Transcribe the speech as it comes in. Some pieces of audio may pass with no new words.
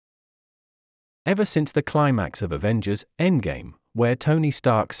Ever since the climax of Avengers Endgame, where Tony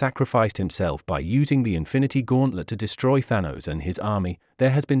Stark sacrificed himself by using the Infinity Gauntlet to destroy Thanos and his army, there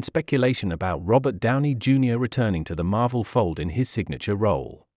has been speculation about Robert Downey Jr. returning to the Marvel fold in his signature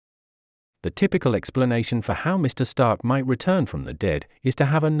role. The typical explanation for how Mr. Stark might return from the dead is to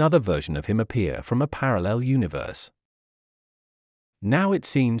have another version of him appear from a parallel universe. Now it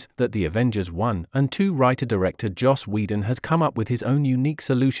seems that the Avengers 1 and 2 writer-director Joss Whedon has come up with his own unique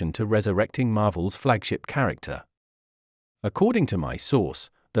solution to resurrecting Marvel's flagship character. According to my source,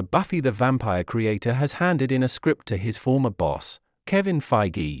 the Buffy the Vampire creator has handed in a script to his former boss, Kevin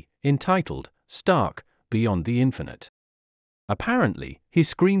Feige, entitled Stark, Beyond the Infinite. Apparently,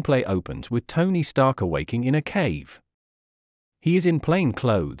 his screenplay opens with Tony Stark awaking in a cave. He is in plain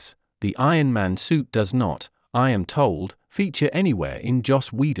clothes. The Iron Man suit does not, I am told, feature anywhere in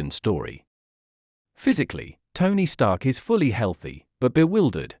Joss Whedon's story. Physically, Tony Stark is fully healthy, but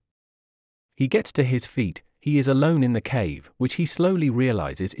bewildered. He gets to his feet. He is alone in the cave, which he slowly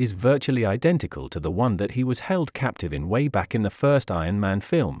realizes is virtually identical to the one that he was held captive in way back in the first Iron Man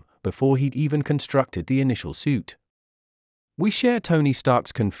film, before he'd even constructed the initial suit. We share Tony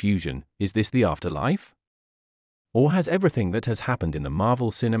Stark's confusion. Is this the afterlife? Or has everything that has happened in the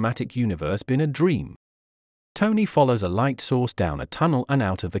Marvel Cinematic Universe been a dream? Tony follows a light source down a tunnel and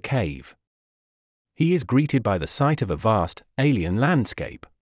out of the cave. He is greeted by the sight of a vast, alien landscape.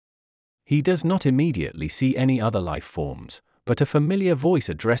 He does not immediately see any other life forms, but a familiar voice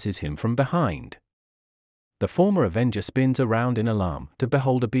addresses him from behind. The former Avenger spins around in alarm to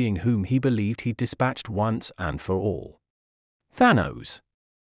behold a being whom he believed he'd dispatched once and for all. Thanos.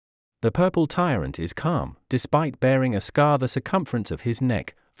 The purple tyrant is calm, despite bearing a scar the circumference of his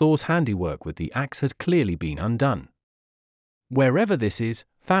neck. Thor's handiwork with the axe has clearly been undone. Wherever this is,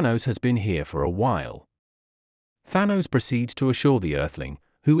 Thanos has been here for a while. Thanos proceeds to assure the Earthling,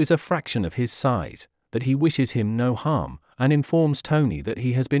 who is a fraction of his size, that he wishes him no harm, and informs Tony that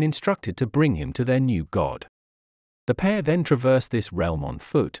he has been instructed to bring him to their new god. The pair then traverse this realm on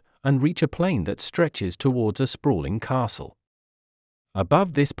foot, and reach a plain that stretches towards a sprawling castle.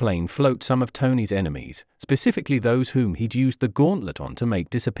 Above this plain float some of Tony's enemies, specifically those whom he'd used the gauntlet on to make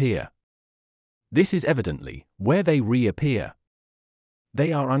disappear. This is evidently where they reappear.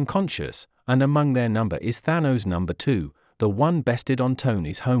 They are unconscious, and among their number is Thanos number 2, the one bested on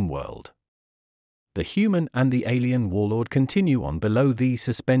Tony's homeworld. The human and the alien warlord continue on below these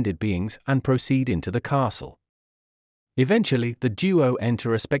suspended beings and proceed into the castle. Eventually, the duo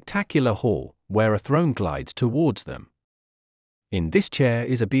enter a spectacular hall, where a throne glides towards them. In this chair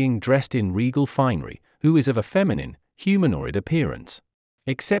is a being dressed in regal finery, who is of a feminine, humanoid appearance,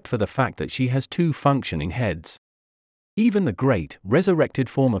 except for the fact that she has 2 functioning heads. Even the great, resurrected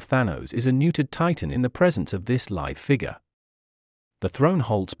form of Thanos is a neutered titan in the presence of this live figure. The throne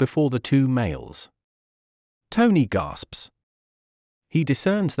halts before the 2 males. Tony gasps. He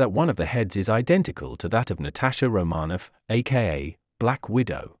discerns that one of the heads is identical to that of Natasha Romanoff, aka Black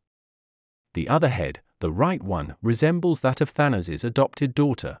Widow. The other head, the right one, resembles that of Thanos' adopted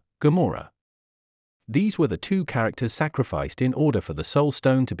daughter, Gamora. These were the 2 characters sacrificed in order for the Soul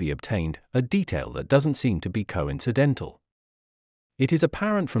Stone to be obtained, a detail that doesn't seem to be coincidental. It is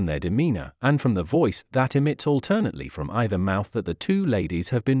apparent from their demeanor and from the voice that emits alternately from either mouth that the 2 ladies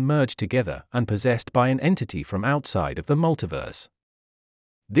have been merged together and possessed by an entity from outside of the multiverse.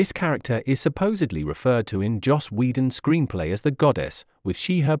 This character is supposedly referred to in Joss Whedon's screenplay as the Goddess, with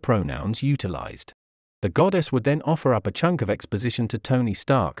she/her pronouns utilized. The Goddess would then offer up a chunk of exposition to Tony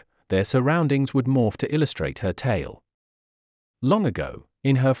Stark. Their surroundings would morph to illustrate her tale. Long ago,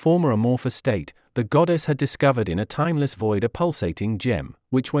 in her former amorphous state, the Goddess had discovered in a timeless void a pulsating gem,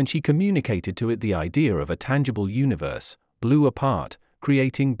 which when she communicated to it the idea of a tangible universe, blew apart,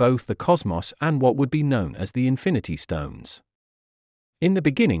 creating both the cosmos and what would be known as the Infinity Stones. In the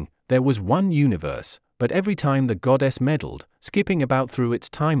beginning, there was one universe, but every time the Goddess meddled, skipping about through its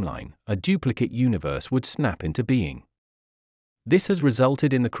timeline, a duplicate universe would snap into being. This has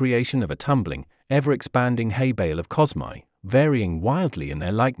resulted in the creation of a tumbling, ever-expanding hay bale of cosmi, varying wildly in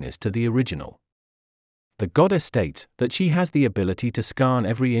their likeness to the original. The Goddess states that she has the ability to scan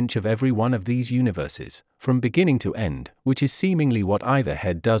every inch of every one of these universes, from beginning to end, which is seemingly what either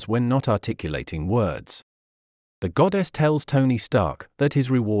head does when not articulating words. The Goddess tells Tony Stark that his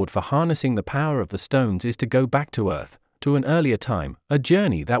reward for harnessing the power of the stones is to go back to Earth, to an earlier time, a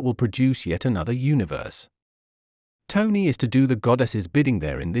journey that will produce yet another universe. Tony is to do the Goddess's bidding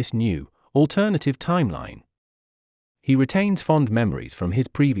there in this new, alternative timeline. He retains fond memories from his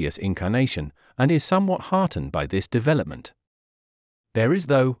previous incarnation, and is somewhat heartened by this development. There is,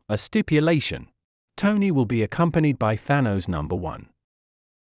 though, a stipulation. Tony will be accompanied by Thanos number 1.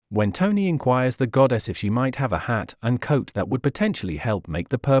 When Tony inquires the goddess if she might have a hat and coat that would potentially help make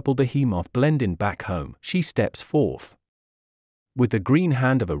the purple behemoth blend in back home, she steps forth. With the green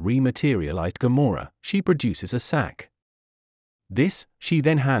hand of a rematerialized Gamora, she produces a sack. This, she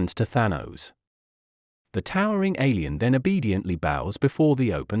then hands to Thanos. The towering alien then obediently bows before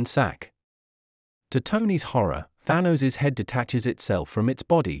the open sack. To Tony's horror, Thanos' head detaches itself from its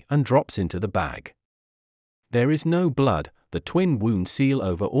body and drops into the bag. There is no blood, the twin wounds seal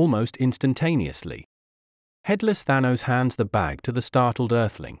over almost instantaneously. Headless Thanos hands the bag to the startled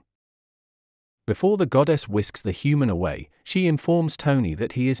Earthling. Before the goddess whisks the human away, she informs Tony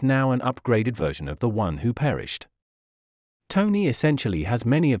that he is now an upgraded version of the one who perished. Tony essentially has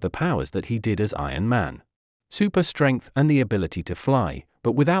many of the powers that he did as Iron Man. Super strength and the ability to fly,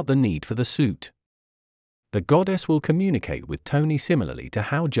 but without the need for the suit. The goddess will communicate with Tony similarly to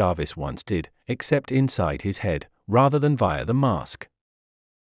how Jarvis once did, except inside his head, rather than via the mask.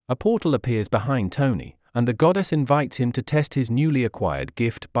 A portal appears behind Tony, and the goddess invites him to test his newly acquired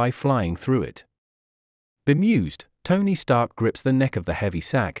gift by flying through it. Bemused, Tony Stark grips the neck of the heavy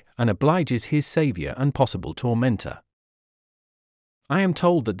sack and obliges his savior and possible tormentor. I am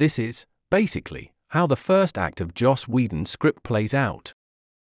told that this is, basically, how the first act of Joss Whedon's script plays out.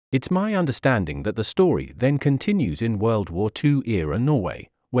 It's my understanding that the story then continues in World War II era Norway,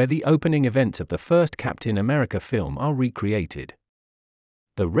 where the opening events of the first Captain America film are recreated.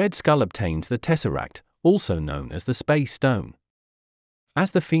 The Red Skull obtains the Tesseract, also known as the Space Stone.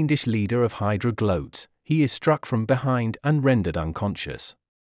 As the fiendish leader of Hydra gloats, he is struck from behind and rendered unconscious.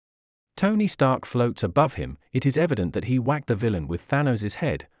 Tony Stark floats above him. It is evident that he whacked the villain with Thanos'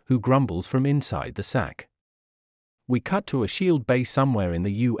 head, who grumbles from inside the sack. We cut to a SHIELD base somewhere in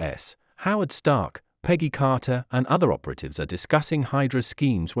the US. Howard Stark, Peggy Carter, and other operatives are discussing Hydra's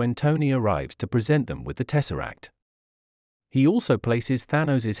schemes when Tony arrives to present them with the Tesseract. He also places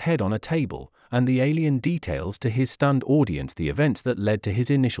Thanos' head on a table, and the alien details to his stunned audience the events that led to his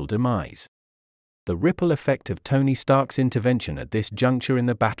initial demise. The ripple effect of Tony Stark's intervention at this juncture in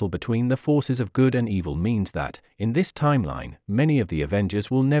the battle between the forces of good and evil means that, in this timeline, many of the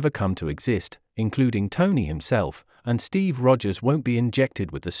Avengers will never come to exist, including Tony himself, and Steve Rogers won't be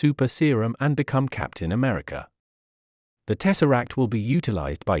injected with the super serum and become Captain America. The Tesseract will be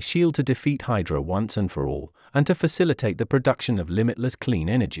utilized by SHIELD to defeat Hydra once and for all, and to facilitate the production of limitless clean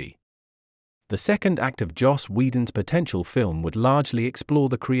energy. The second act of Joss Whedon's potential film would largely explore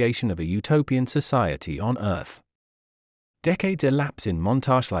the creation of a utopian society on Earth. Decades elapse in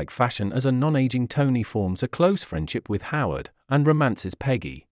montage-like fashion as a non-aging Tony forms a close friendship with Howard and romances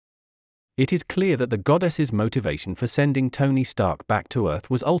Peggy. It is clear that the goddess's motivation for sending Tony Stark back to Earth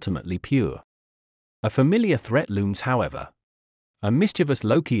was ultimately pure. A familiar threat looms, however. A mischievous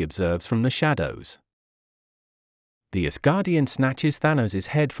Loki observes from the shadows. The Asgardian snatches Thanos'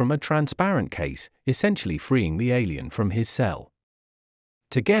 head from a transparent case, essentially freeing the alien from his cell.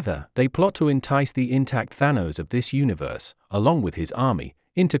 Together, they plot to entice the intact Thanos of this universe, along with his army,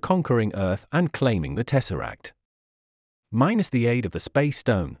 into conquering Earth and claiming the Tesseract. Minus the aid of the Space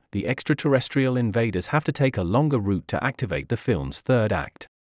Stone, the extraterrestrial invaders have to take a longer route to activate the film's third act.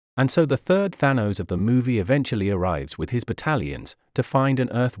 And so the third Thanos of the movie eventually arrives with his battalions, to find an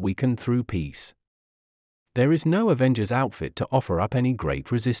Earth weakened through peace. There is no Avengers outfit to offer up any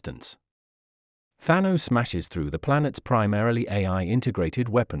great resistance. Thanos smashes through the planet's primarily AI-integrated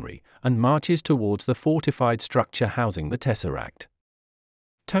weaponry and marches towards the fortified structure housing the Tesseract.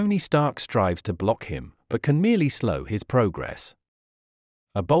 Tony Stark strives to block him, but can merely slow his progress.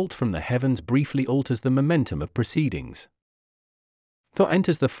 A bolt from the heavens briefly alters the momentum of proceedings. Thor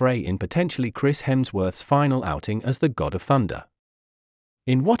enters the fray in potentially Chris Hemsworth's final outing as the God of Thunder.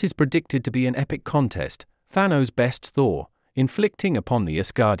 In what is predicted to be an epic contest, Thanos bests Thor, inflicting upon the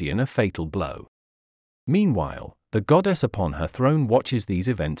Asgardian a fatal blow. Meanwhile, the goddess upon her throne watches these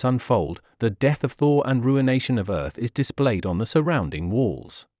events unfold. The death of Thor and ruination of Earth is displayed on the surrounding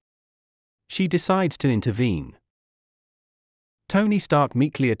walls. She decides to intervene. Tony Stark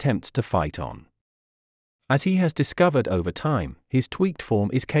meekly attempts to fight on. As he has discovered over time, his tweaked form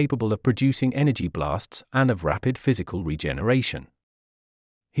is capable of producing energy blasts and of rapid physical regeneration.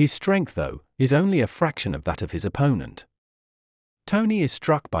 His strength, though, is only a fraction of that of his opponent. Tony is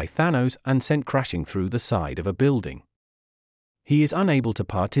struck by Thanos and sent crashing through the side of a building. He is unable to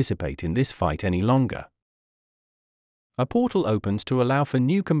participate in this fight any longer. A portal opens to allow for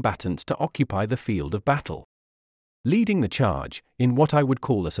new combatants to occupy the field of battle. Leading the charge, in what I would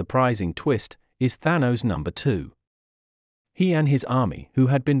call a surprising twist, is Thanos No. 2. He and his army, who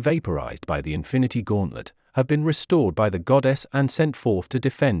had been vaporized by the Infinity Gauntlet, have been restored by the goddess and sent forth to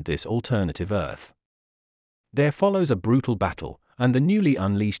defend this alternative Earth. There follows a brutal battle, and the newly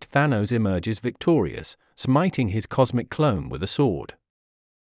unleashed Thanos emerges victorious, smiting his cosmic clone with a sword.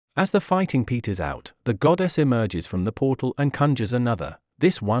 As the fighting peters out, the goddess emerges from the portal and conjures another,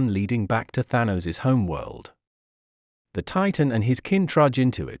 this one leading back to Thanos' homeworld. The Titan and his kin trudge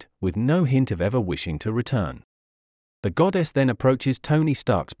into it, with no hint of ever wishing to return. The goddess then approaches Tony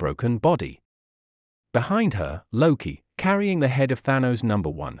Stark's broken body. Behind her, Loki, carrying the head of Thanos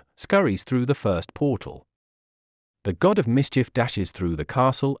 #1, scurries through the first portal. The god of mischief dashes through the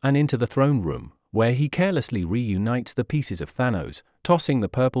castle and into the throne room, where he carelessly reunites the pieces of Thanos, tossing the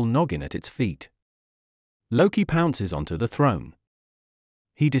purple noggin at its feet. Loki pounces onto the throne.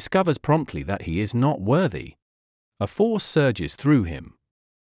 He discovers promptly that he is not worthy. A force surges through him.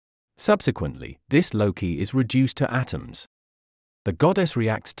 Subsequently, this Loki is reduced to atoms. The goddess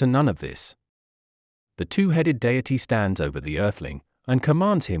reacts to none of this. The two-headed deity stands over the Earthling and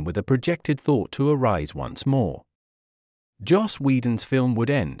commands him with a projected thought to arise once more. Joss Whedon's film would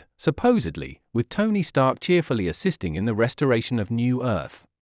end, supposedly, with Tony Stark cheerfully assisting in the restoration of New Earth.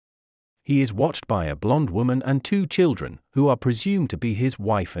 He is watched by a blonde woman and 2 children, who are presumed to be his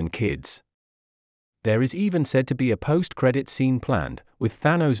wife and kids. There is even said to be a post-credit scene planned, with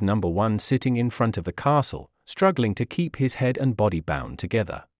Thanos #1 sitting in front of the castle, struggling to keep his head and body bound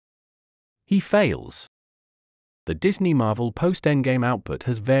together. He fails. The Disney Marvel post-Endgame output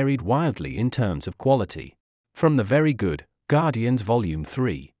has varied wildly in terms of quality. From the very good, Guardians Volume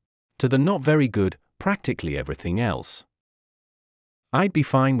 3, to the not very good, practically everything else. I'd be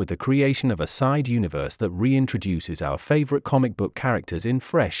fine with the creation of a side universe that reintroduces our favorite comic book characters in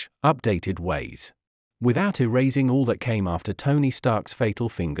fresh, updated ways, without erasing all that came after Tony Stark's fatal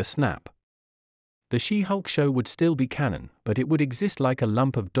finger snap. The She-Hulk show would still be canon, but it would exist like a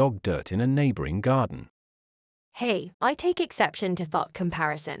lump of dog dirt in a neighboring garden. Hey, I take exception to thought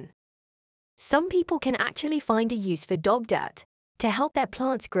comparison. Some people can actually find a use for dog dirt, to help their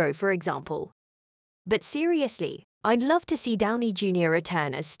plants grow, for example. But seriously, I'd love to see Downey Jr.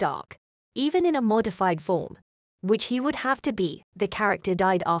 return as Stark, even in a modified form, which he would have to be, the character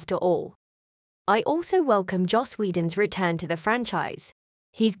died after all. I also welcome Joss Whedon's return to the franchise.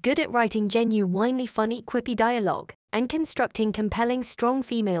 He's good at writing genuinely funny, quippy dialogue, and constructing compelling, strong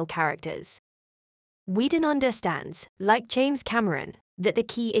female characters. Whedon understands, like James Cameron, that the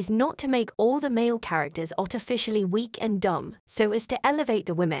key is not to make all the male characters artificially weak and dumb so as to elevate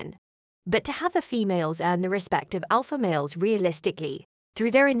the women, but to have the females earn the respect of alpha males realistically,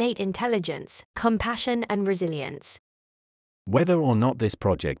 through their innate intelligence, compassion, and resilience. Whether or not this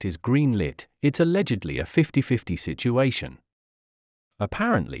project is green-lit, it's allegedly a 50-50 situation.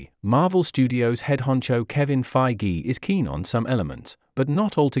 Apparently, Marvel Studios head honcho Kevin Feige is keen on some elements, but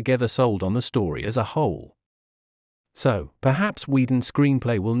not altogether sold on the story as a whole. So, perhaps Whedon's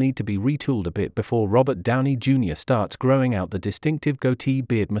screenplay will need to be retooled a bit before Robert Downey Jr. starts growing out the distinctive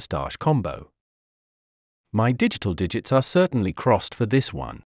goatee-beard-mustache combo. My digital digits are certainly crossed for this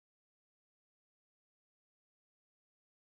one.